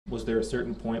Was there a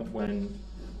certain point when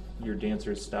your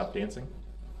dancers stopped dancing?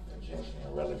 Objection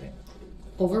irrelevant.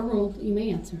 Overruled. You may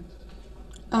answer.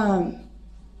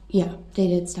 Yeah, they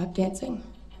did stop dancing.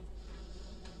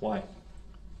 Why?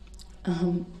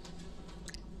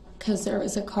 Because there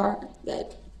was a car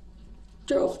that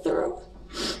drove through.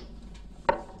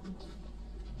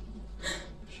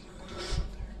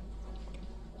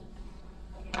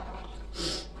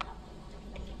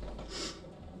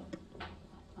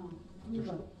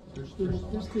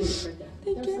 There's cleaners right there.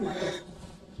 Thank There's you. some up there.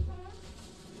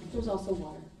 There's also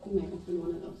water. You might open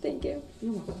one of those. Thank you.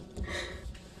 You're welcome.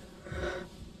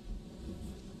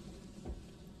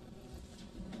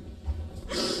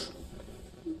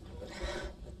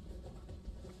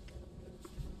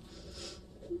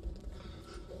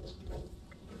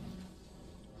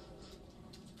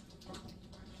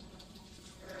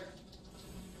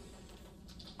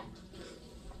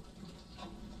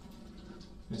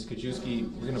 Ms.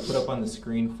 Kajewski, we're going to put up on the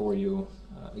screen for you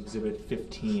Exhibit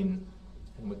 15,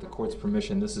 and with the court's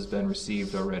permission, this has been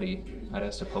received already. I'd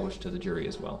ask to publish to the jury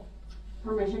as well.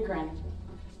 Permission granted.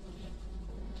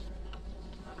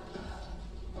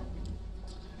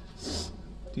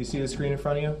 Do you see the screen in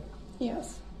front of you?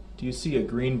 Yes. Do you see a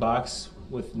green box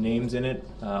with names in it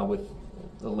with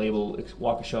the label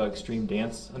Waukesha Xtreme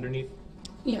Dance underneath?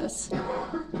 Yes.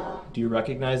 Do you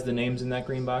recognize the names in that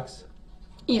green box?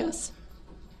 Yes.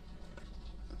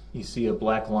 You see a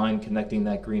black line connecting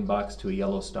that green box to a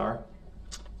yellow star?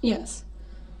 Yes.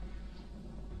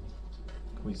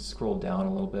 Can we scroll down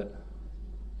a little bit?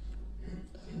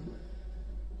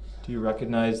 Do you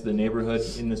recognize the neighborhood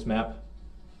in this map?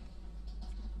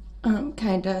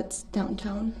 Kinda. It's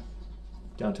downtown.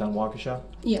 Downtown Waukesha?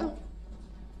 Yeah.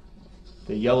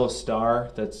 The yellow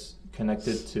star that's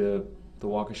connected to the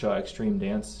Waukesha Xtreme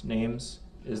Dance names,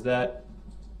 is that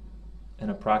an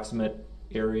approximate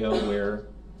area where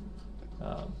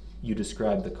you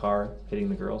described the car hitting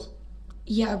the girls?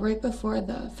 Yeah, right before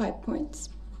the 5 points.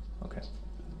 Okay.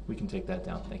 We can take that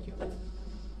down. Thank you.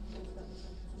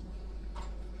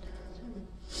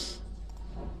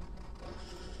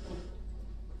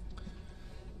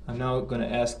 I'm now going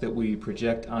to ask that we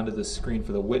project onto the screen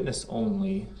for the witness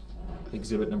only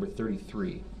exhibit number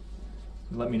 33.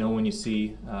 Let me know when you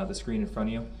see the screen in front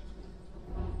of you.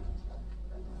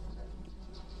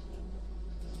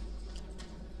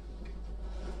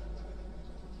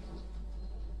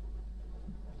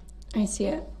 I see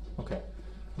it. Okay. I'm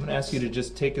going to ask you to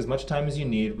just take as much time as you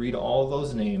need, read all of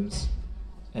those names,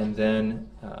 and then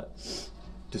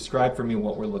describe for me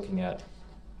what we're looking at.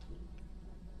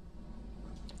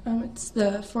 It's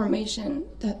the formation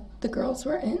that the girls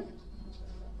were in.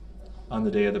 On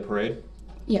the day of the parade?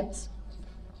 Yes.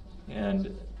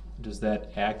 And does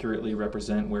that accurately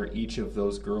represent where each of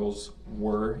those girls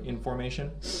were in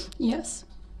formation? Yes.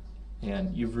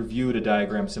 And you've reviewed a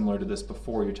diagram similar to this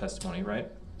before your testimony, right?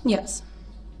 Yes.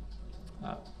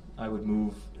 I would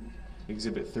move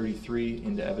Exhibit 33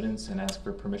 into evidence and ask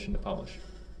for permission to publish.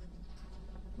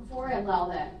 Before I allow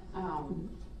that,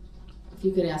 if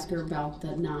you could ask her about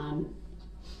the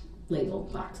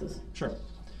non-labeled boxes. Sure.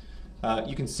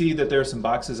 You can see that there are some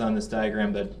boxes on this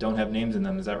diagram that don't have names in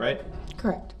them, is that right?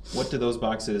 Correct. What do those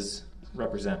boxes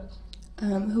represent?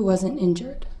 Who wasn't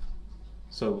injured?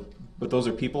 So, but those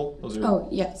are people? Those are Oh,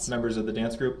 yes. members of the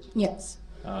dance group? Yes.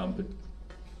 But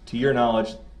to your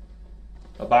knowledge,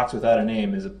 a box without a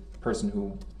name is a person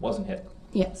who wasn't hit.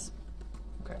 Yes.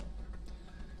 Okay.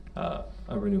 I'll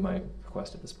renew my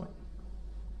request at this point.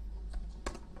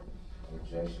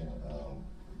 Objection.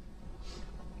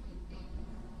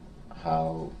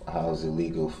 How is it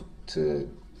legal to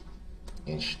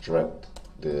instruct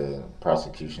the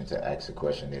prosecution to ask a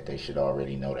question that they should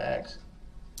already know to ask?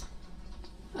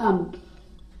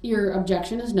 Your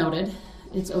objection is noted.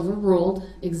 It's overruled.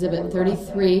 Exhibit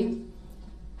 33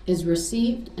 is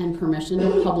received and permission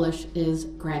to publish is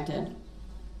granted.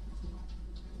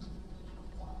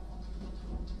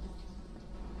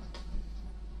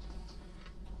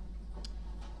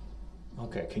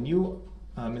 Okay, can you,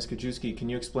 Ms. Kajewski, can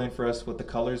you explain for us what the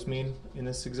colors mean in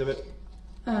this exhibit?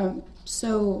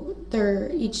 So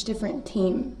they're each different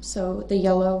team. So the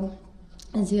yellow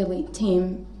is the elite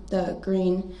team, the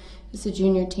green is the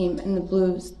junior team, and the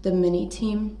blue is the mini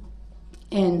team.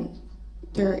 And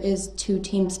there is 2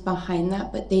 teams behind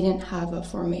that, but they didn't have a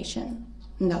formation.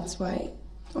 And that's why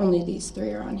only these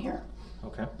 3 are on here.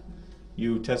 Okay.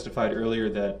 You testified earlier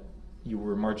that you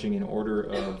were marching in order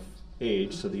of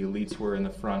age, so the elites were in the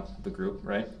front of the group,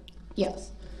 right?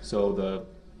 Yes. So the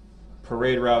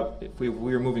parade route, if we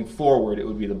were moving forward, it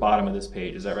would be the bottom of this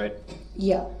page, is that right?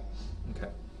 Yeah. Okay.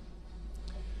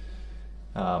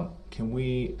 Can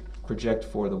we project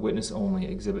for the witness only,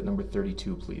 exhibit number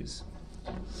 32, please.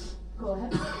 Go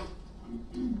ahead.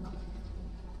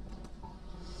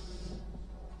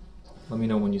 Let me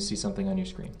know when you see something on your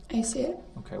screen. I see it.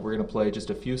 Okay, we're going to play just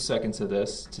a few seconds of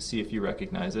this to see if you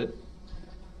recognize it.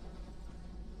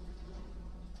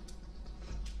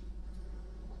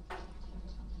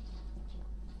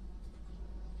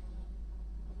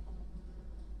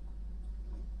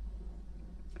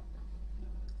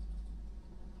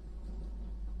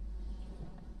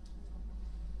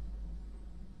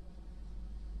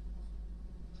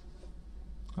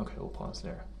 Okay, we'll pause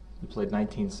there. You played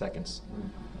 19 seconds.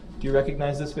 Do you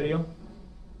recognize this video?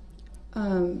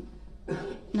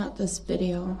 Not this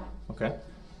video. Okay.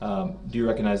 Do you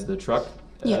recognize the truck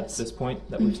Yes. at this point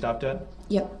that we've stopped at?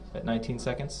 Yep. At 19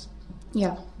 seconds?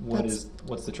 Yeah.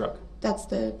 What's the truck? That's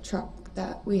the truck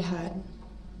that we had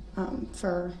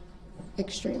for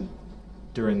Xtreme.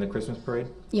 During the Christmas parade?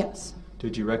 Yes.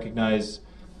 Did you recognize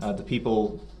the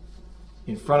people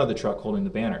in front of the truck holding the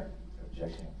banner?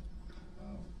 Objection.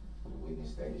 The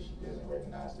witness stated she doesn't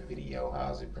recognize the video.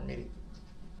 How is it permitted?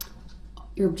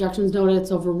 Your objection's noted.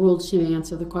 It's overruled. She may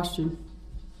answer the question.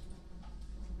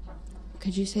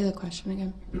 Could you say the question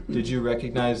again? Did you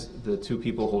recognize the two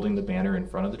people holding the banner in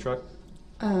front of the truck?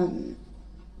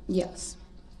 Yes.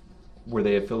 Were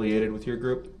they affiliated with your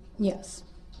group? Yes.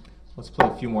 Let's play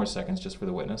a few more seconds just for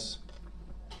the witness.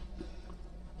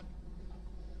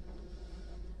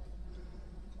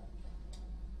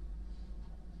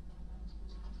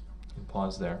 And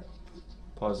pause there.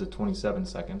 Pause at 27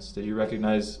 seconds. Did you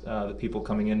recognize the people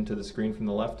coming into the screen from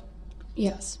the left?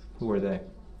 Yes. Who are they?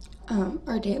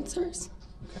 Our dancers.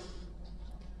 Okay.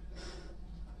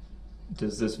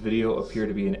 Does this video appear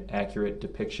to be an accurate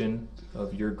depiction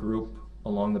of your group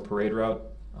along the parade route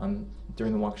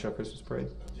during the Waukesha Christmas parade?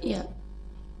 Yeah.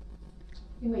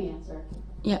 You may answer.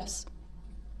 Yes.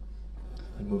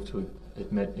 I move to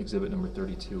admit exhibit number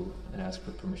 32 and ask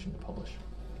for permission to publish.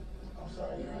 I'm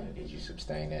sorry, Your Honor. Did you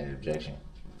sustain that objection?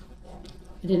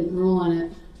 I didn't rule on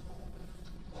it.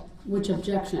 Which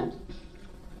objection?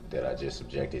 That I just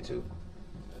objected to.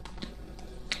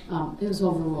 It was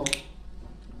overruled.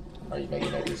 Are you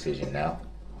making that decision now?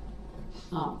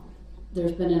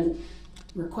 There's been a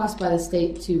request by the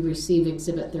state to receive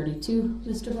Exhibit 32,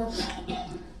 Mr. Brooks.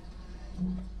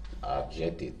 I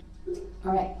objected.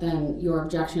 All right, then your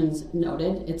objection's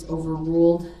noted. It's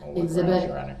overruled. On what grounds,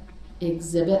 Your Honor?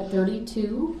 Exhibit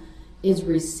 32 is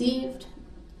received.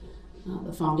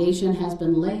 The foundation has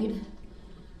been laid,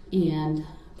 and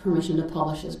permission to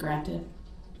publish is granted.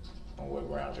 On what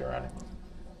grounds, Your Honor?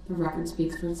 The record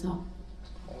speaks for itself.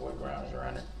 On what grounds, Your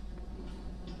Honor?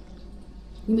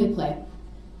 You may play.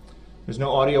 There's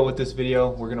no audio with this video.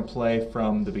 We're going to play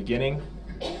from the beginning.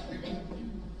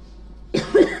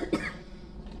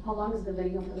 How long is the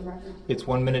video for the record? It's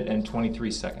 1 minute and 23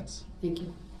 seconds. Thank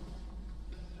you.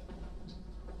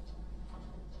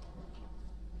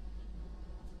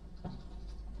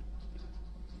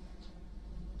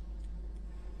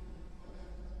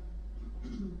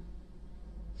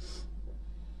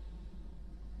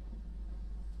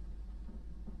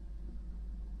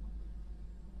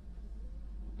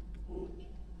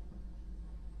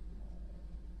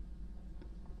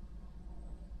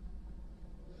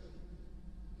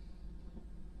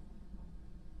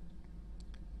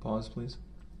 Pause, please.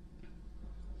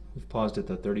 We've paused at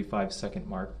the 35-second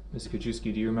mark. Ms.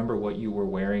 Kajewski, do you remember what you were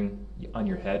wearing on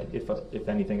your head, if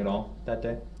anything at all, that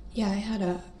day? Yeah, I had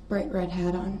a bright red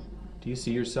hat on. Do you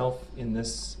see yourself in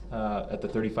this at the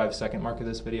 35-second mark of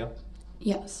this video?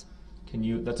 Yes. Can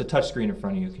you? That's a touch screen in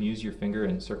front of you. Can you use your finger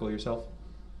and circle yourself?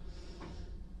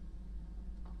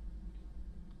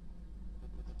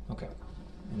 Okay.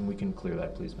 And we can clear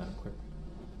that, please, Madam Clerk.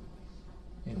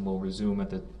 And we'll resume at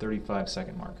the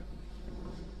 35-second mark.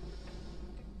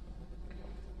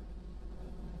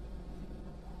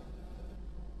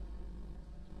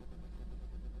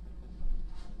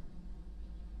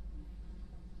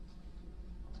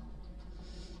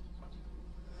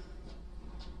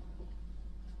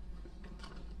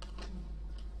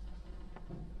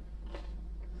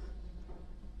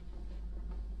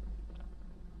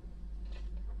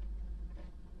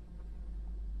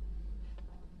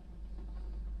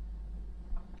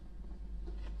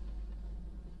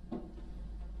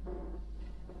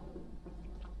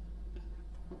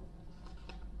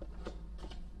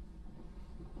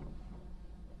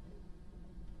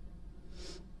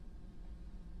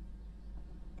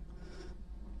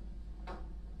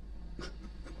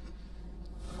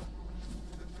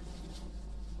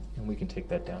 And we can take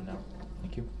that down now.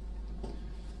 Thank you.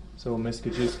 So, Ms.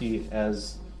 Kajewski,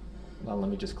 well, let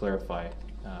me just clarify.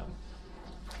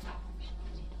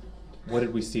 What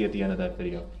did we see at the end of that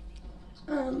video?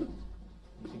 Um,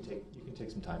 You can take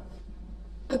some time.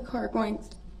 a car going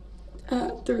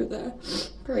through the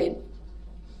parade.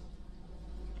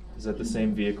 Is that the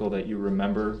same vehicle that you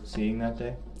remember seeing that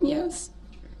day? Yes.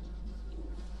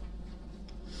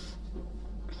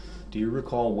 Do you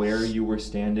recall where you were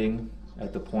standing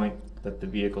at the point that the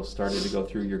vehicle started to go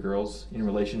through your girls in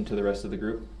relation to the rest of the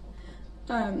group?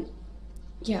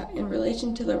 Yeah, in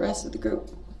relation to the rest of the group,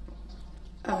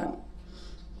 I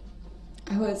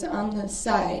was on the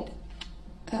side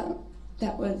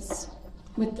that was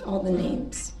with all the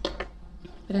names,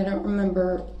 but I don't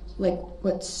remember like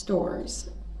what stores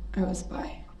I was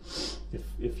by.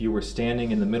 If you were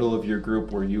standing in the middle of your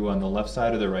group, were you on the left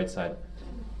side or the right side?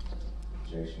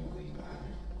 Objection,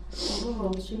 leave.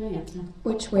 Overruled. She may answer.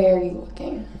 Which way are you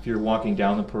looking? If you're walking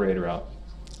down the parade route.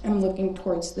 I'm looking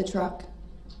towards the truck.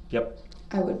 Yep.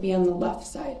 I would be on the left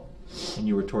side. And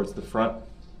you were towards the front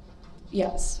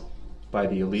Yes. by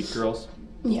the elite girls?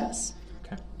 Yes.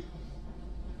 Okay.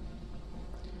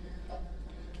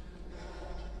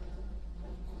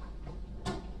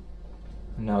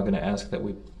 I'm now going to ask that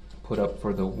we put up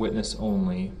for the witness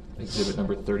only exhibit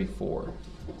number 34.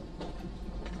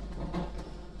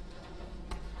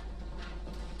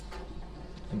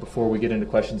 And before we get into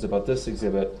questions about this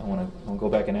exhibit, I'll go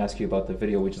back and ask you about the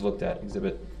video we just looked at,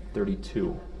 exhibit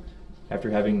 32. After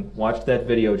having watched that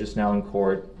video just now in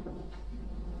court,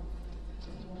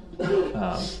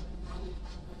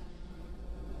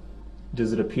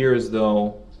 does it appear as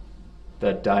though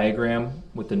that diagram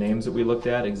with the names that we looked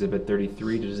at, exhibit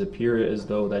 33, does it appear as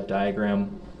though that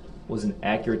diagram was an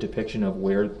accurate depiction of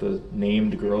where the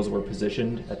named girls were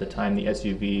positioned at the time the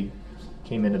SUV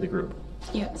came into the group?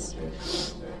 Yes.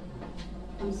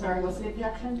 I'm sorry, what's the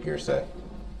objection? Hearsay.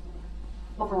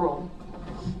 Overruled.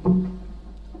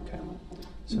 Okay.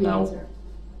 So You may now, answer.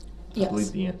 I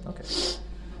believe the okay.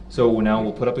 So now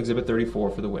we'll put up exhibit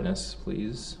 34 for the witness,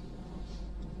 please.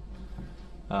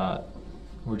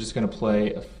 We're just going to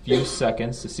play a few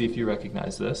seconds to see if you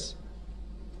recognize this.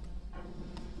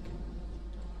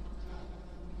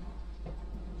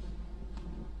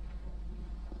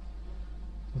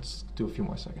 Let's do a few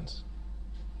more seconds.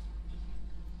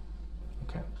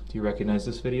 Okay. Do you recognize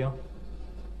this video?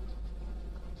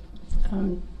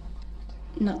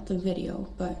 Not the video,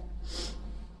 but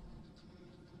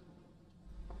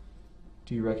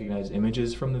Do you recognize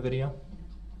images from the video?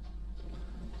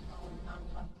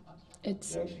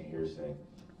 it's Objection, hearsay.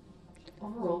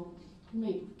 Overruled. You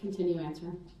may continue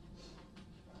answering.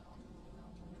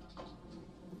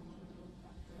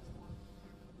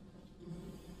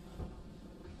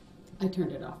 I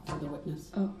turned it off for the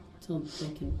witness till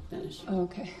they can finish.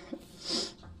 okay.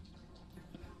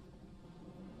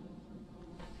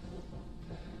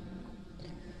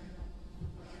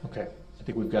 Okay. I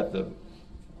think we've got the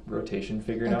rotation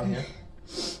figured out Okay. here.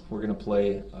 We're going to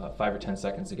play 5 or 10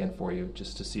 seconds again for you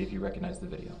just to see if you recognize the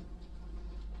video.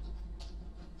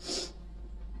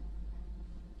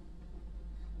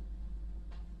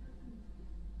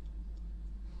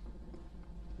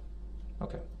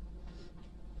 Okay.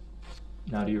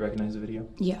 Now do you recognize the video?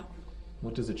 Yeah.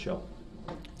 What does it show?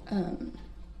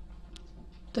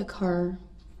 The car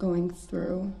going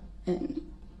through and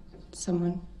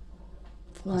someone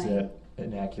Is flying. that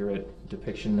an accurate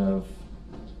depiction of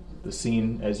the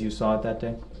scene as you saw it that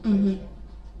day? Mm-hmm.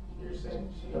 Hearsay.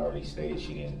 She already stated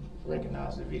she didn't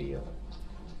recognize the video.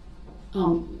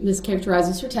 This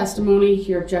characterizes her testimony.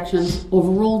 Your objection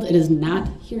overruled. It is not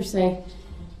hearsay.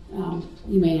 You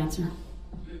may answer.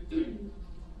 And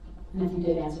if you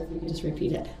did answer, if you could just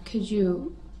repeat it. Could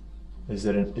you? Is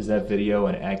that video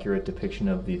an accurate depiction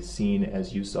of the scene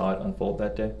as you saw it unfold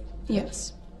that day?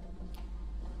 Yes.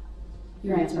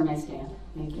 Your answer may stand.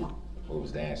 Thank you. What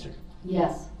was the answer?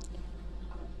 Yes.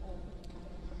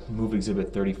 Move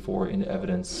exhibit 34 into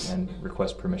evidence and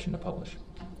request permission to publish.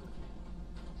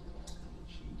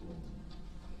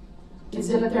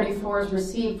 Exhibit 34 is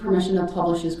received. Permission to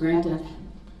publish is granted.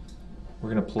 We're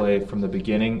going to play from the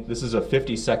beginning. This is a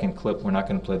 50-second clip. We're not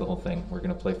going to play the whole thing. We're going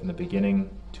to play from the beginning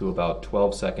to about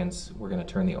 12 seconds. We're going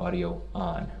to turn the audio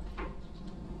on.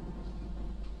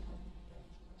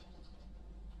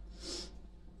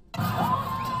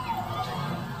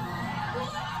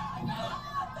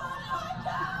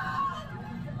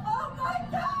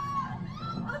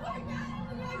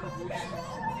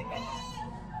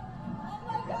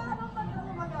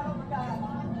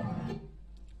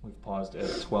 We've paused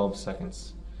at 12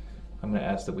 seconds. I'm going to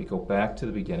ask that we go back to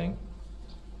the beginning,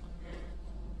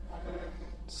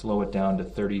 slow it down to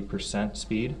 30%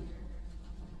 speed.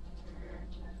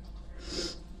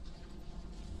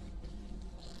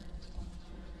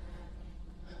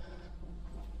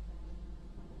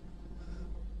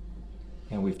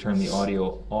 and we've turned the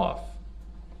audio off.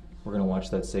 We're going to watch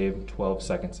that save 12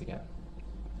 seconds again.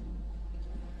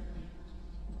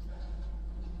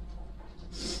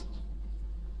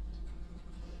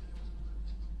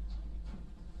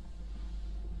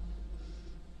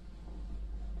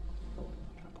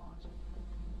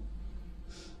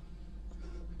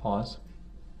 Pause.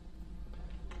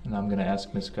 And I'm going to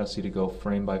ask Ms. Gussie to go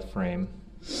frame by frame.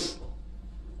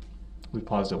 We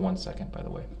paused at 1 second, by the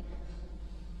way.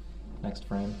 Next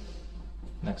frame.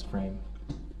 Next frame.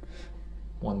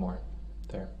 One more.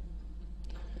 There.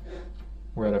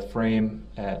 We're at a frame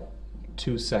at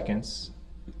 2 seconds.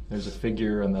 There's a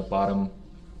figure on the bottom,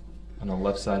 on the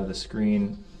left side of the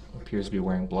screen, who appears to be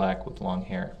wearing black with long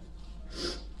hair.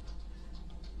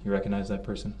 You recognize that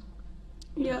person?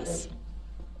 Yes.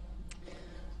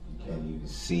 Can you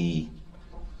see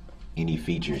any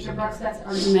features Mr. in Brooks, there? that's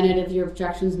argumentative. Your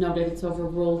objection's noted. It's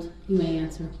overruled. You may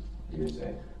answer.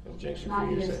 Hearsay. Objection for Not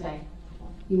hearsay. hearsay.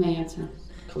 You may answer.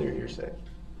 Clear hearsay.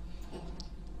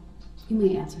 You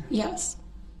may answer. Yes.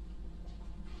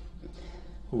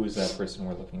 Who is that person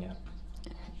we're looking at?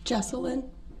 Jesselyn.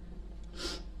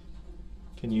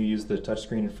 Can you use the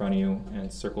touchscreen in front of you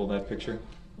and circle that picture?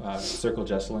 Circle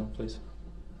Jesselyn, please.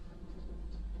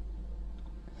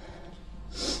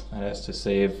 I'd ask to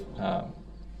save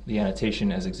the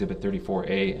annotation as Exhibit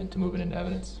 34A and to move it into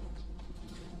evidence.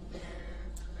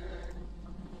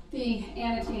 The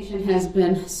annotation has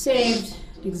been saved.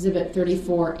 Exhibit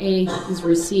 34A is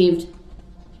received.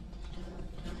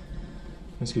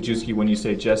 Ms. Kajewski, when you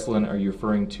say Jesselyn, are you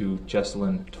referring to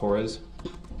Jesselyn Torres?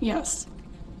 Yes.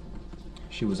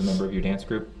 She was a member of your dance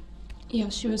group?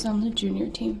 Yes, she was on the junior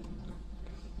team.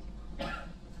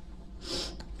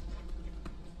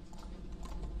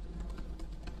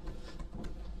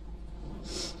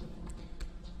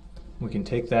 We can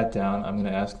take that down. I'm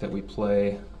going to ask that we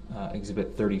play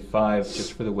Exhibit 35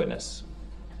 just for the witness.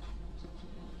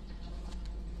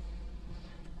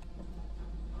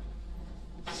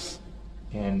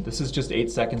 And this is just 8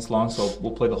 seconds long, so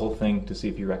we'll play the whole thing to see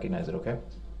if you recognize it, okay?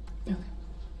 Okay.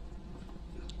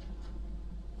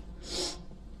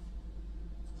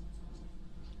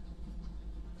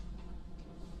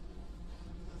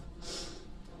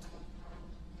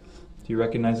 Do you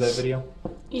recognize that video?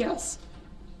 Yes.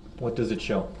 What does it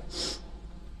show?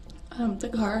 The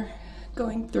car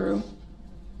going through.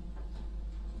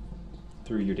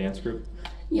 Through your dance group?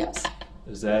 Yes.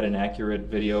 Is that an accurate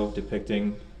video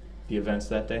depicting the events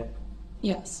that day?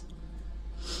 Yes.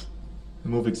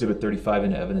 Move Exhibit 35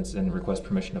 into evidence and request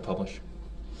permission to publish.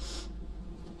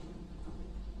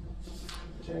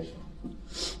 Objection.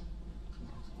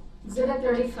 Exhibit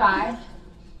 35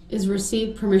 is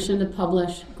received. Permission to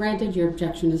publish granted. Your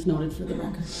objection is noted for the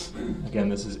record. Again,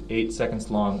 this is 8 seconds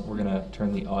long. We're going to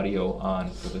turn the audio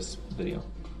on for this video.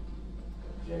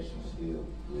 Objection still.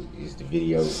 Is the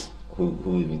video,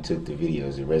 who even took the video?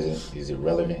 Is it resident? Is it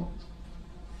relevant?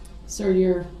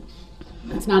 Sir,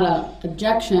 it's not an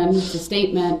objection, it's a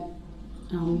statement.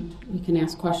 We can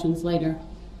ask questions later.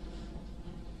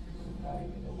 Not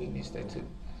even a witness that took.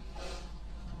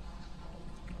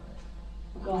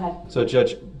 Go ahead. So,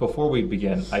 Judge, before we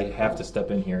begin, I have to step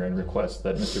in here and request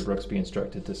that Mr. Brooks be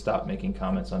instructed to stop making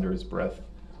comments under his breath.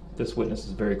 This witness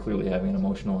is very clearly having an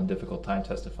emotional and difficult time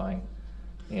testifying,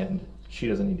 and she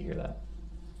doesn't need to hear that.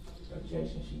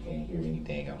 Objection. She can't hear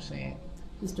anything I'm saying.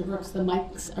 Mr. Brooks, the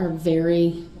mics are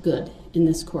very good in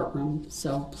this courtroom,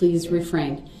 so please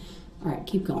refrain. All right,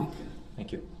 keep going.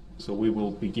 Thank you. So we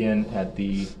will begin at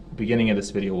the beginning of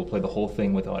this video. We'll play the whole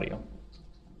thing with audio.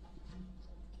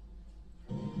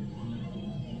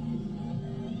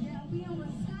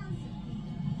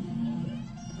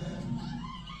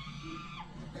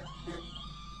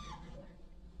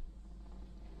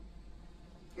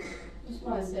 I just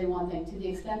want to say one thing. To the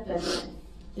extent that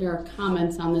there are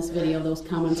comments on this video, those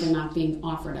comments are not being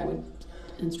offered. I would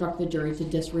instruct the jury to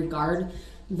disregard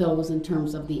those in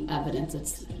terms of the evidence.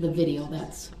 It's the video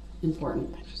that's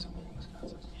important.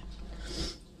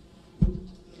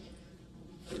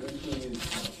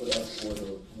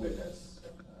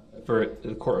 For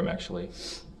the courtroom, actually.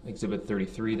 Exhibit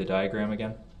 33, the diagram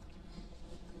again.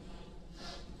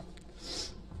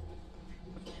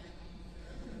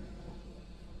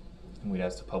 And we'd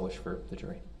ask to publish for the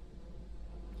jury.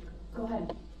 Go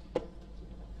ahead.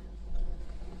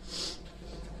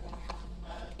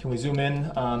 Can we zoom in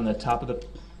on the top of the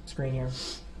screen here?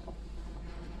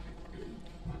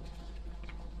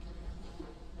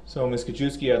 So, Ms.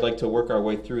 Kajewski, I'd like to work our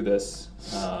way through this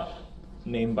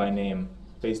name by name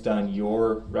based on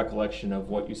your recollection of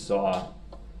what you saw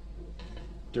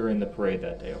during the parade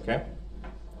that day, okay?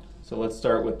 So let's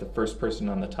start with the first person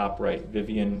on the top right,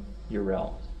 Vivian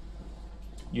Urell.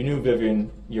 You knew Vivian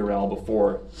Urell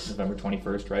before November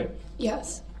 21st, right?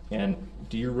 Yes. And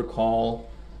do you recall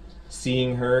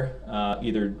seeing her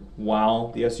either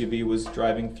while the SUV was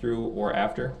driving through or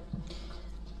after?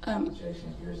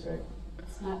 Objection, hearsay.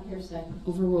 It's not hearsay.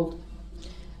 Overruled.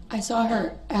 I saw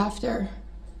her after,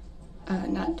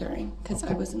 not during, because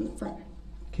I was in the front.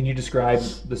 Can you describe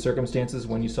the circumstances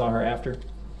when you saw her after?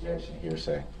 Objection,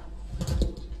 hearsay.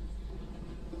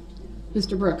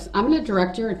 Mr. Brooks, I'm going to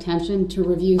direct your attention to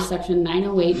review section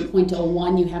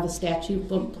 908.01. You have a statute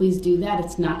book. Please do that.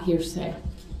 It's not hearsay.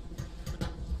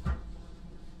 All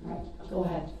right, go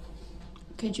ahead.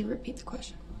 Could you repeat the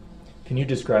question? Can you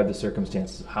describe the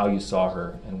circumstances of how you saw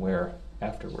her and where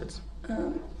afterwards?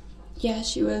 Yeah,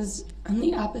 she was on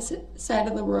the opposite side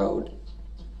of the road,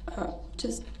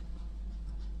 just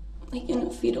like in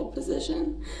a fetal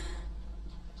position.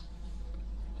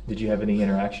 Did you have any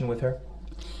interaction with her?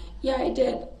 Yeah, I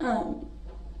did. I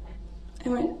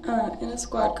went in a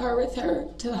squad car with her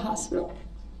to the hospital.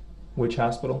 Which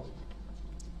hospital?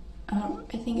 I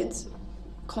think it's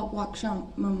called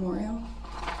Waukesha Memorial.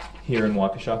 Here in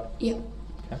Waukesha? Yeah.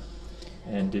 Okay.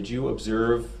 And did you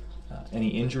observe any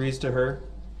injuries to her?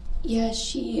 Yeah,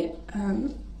 she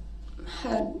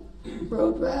had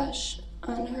road rash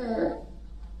on her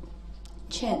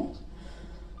chin.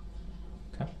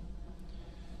 Okay.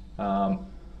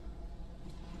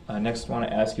 Next, I want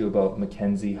to ask you about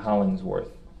Mackenzie Hollingsworth,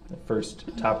 the first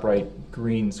top right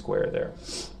green square there.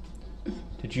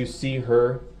 Did you see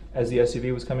her as the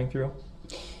SUV was coming through?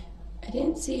 I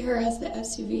didn't see her as the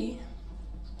SUV.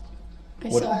 I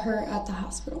saw her at the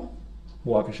hospital.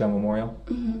 Waukesha Memorial?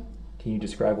 Mm-hmm. Can you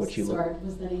describe what she looked Sorry,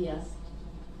 was that a yes?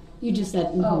 You just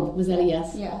said, Oh. was that a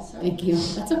yes? Yeah, sorry. Thank you.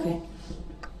 That's okay.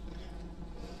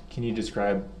 Can you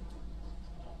describe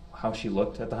how she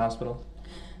looked at the hospital?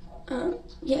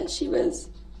 Yeah, she was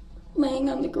laying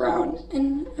on the ground,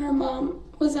 and her mom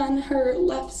was on her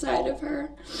left side of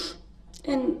her,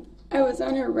 and I was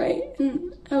on her right,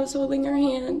 and I was holding her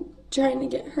hand, trying to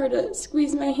get her to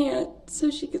squeeze my hand so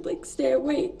she could like stay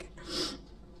awake.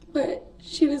 But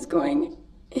she was going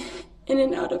in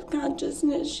and out of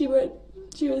consciousness. She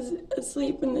was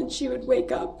asleep, and then she would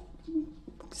wake up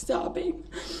sobbing,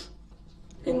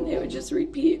 and it would just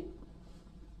repeat.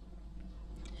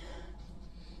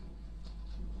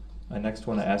 I next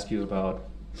want to ask you about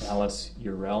Alice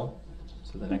Urell,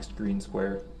 so the next green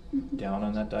square down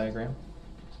on that diagram.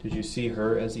 Did you see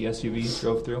her as the SUV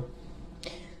drove through?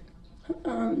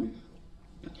 I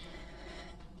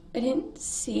didn't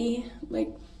see like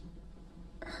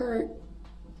her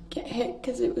get hit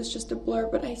because it was just a blur,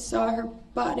 but I saw her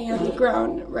body on the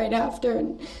ground right after,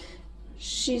 and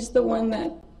she's the one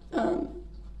that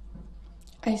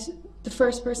the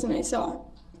first person I saw.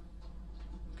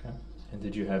 Okay. And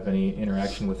did you have any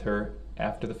interaction with her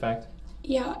after the fact?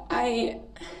 Yeah, I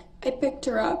picked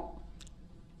her up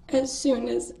as soon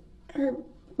as her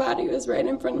body was right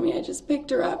in front of me. I just picked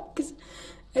her up because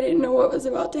I didn't know what was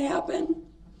about to happen.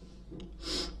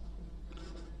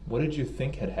 What did you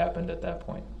think had happened at that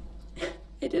point?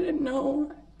 I didn't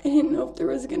know. I didn't know if there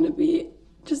was going to be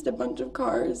just a bunch of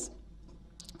cars.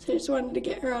 So I just wanted to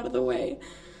get her out of the way.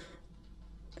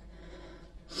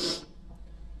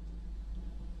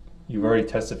 You've already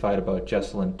testified about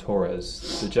Jesselyn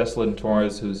Torres. The Jesselyn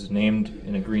Torres who's named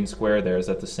in a green square there, is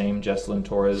that the same Jesselyn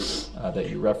Torres that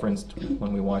you referenced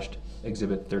when we watched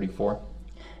Exhibit 34?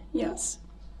 Yes.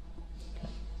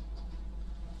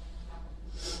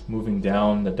 Moving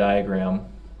down the diagram,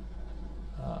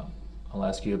 I'll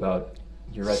ask you about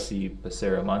Yuretsi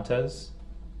Becerra Montes.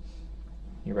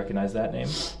 You recognize that name?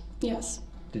 Yes.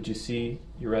 Did you see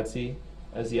Yuretsi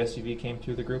as the SUV came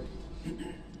through the group?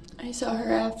 I saw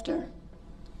her after.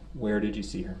 Where did you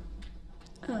see her?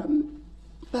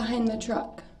 Behind the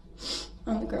truck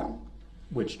on the ground.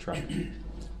 Which truck?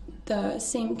 The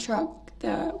same truck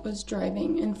that was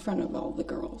driving in front of all the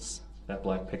girls. That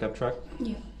black pickup truck?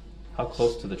 Yeah. How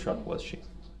close to the truck was she?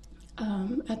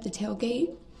 At the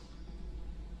tailgate.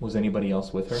 Was anybody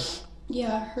else with her?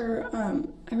 Yeah, her, I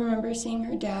remember seeing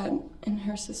her dad and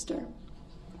her sister.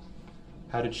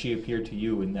 How did she appear to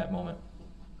you in that moment?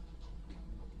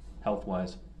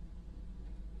 Health-wise?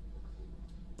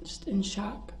 Just in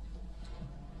shock.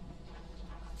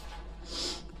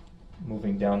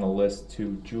 Moving down the list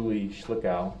to Julia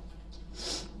Schlickow,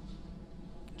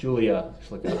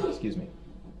 excuse me.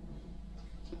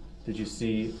 Did you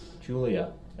see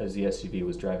Julia as the SUV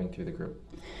was driving through the group?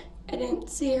 I didn't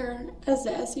see her as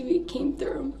the SUV came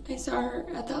through. I saw her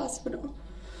at the hospital.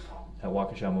 At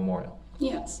Waukesha Memorial?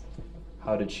 Yes.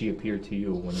 How did she appear to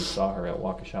you when you saw her at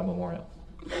Waukesha Memorial?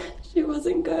 She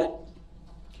wasn't good.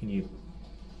 Can you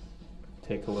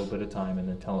take a little bit of time and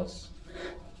then tell us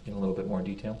in a little bit more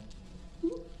detail?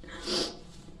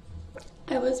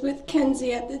 I was with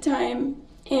Kenzie at the time,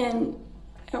 and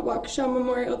at Waukesha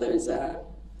Memorial there's a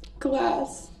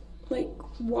glass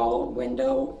wall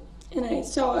window, and I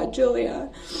saw Julia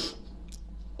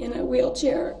in a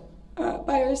wheelchair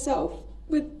by herself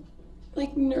with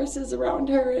nurses around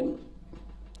her, and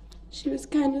she was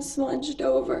kind of slunched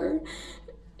over.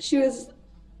 She was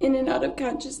in and out of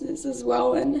consciousness as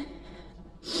well, and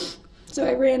so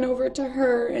I ran over to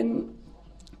her and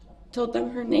told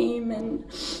them her name, and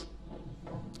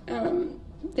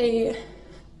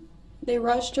they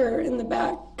rushed her in the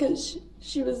back because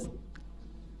she was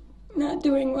not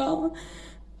doing well.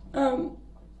 And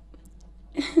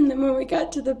then when we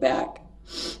got to the back,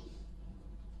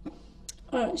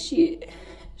 she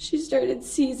started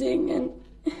seizing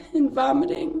and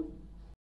vomiting.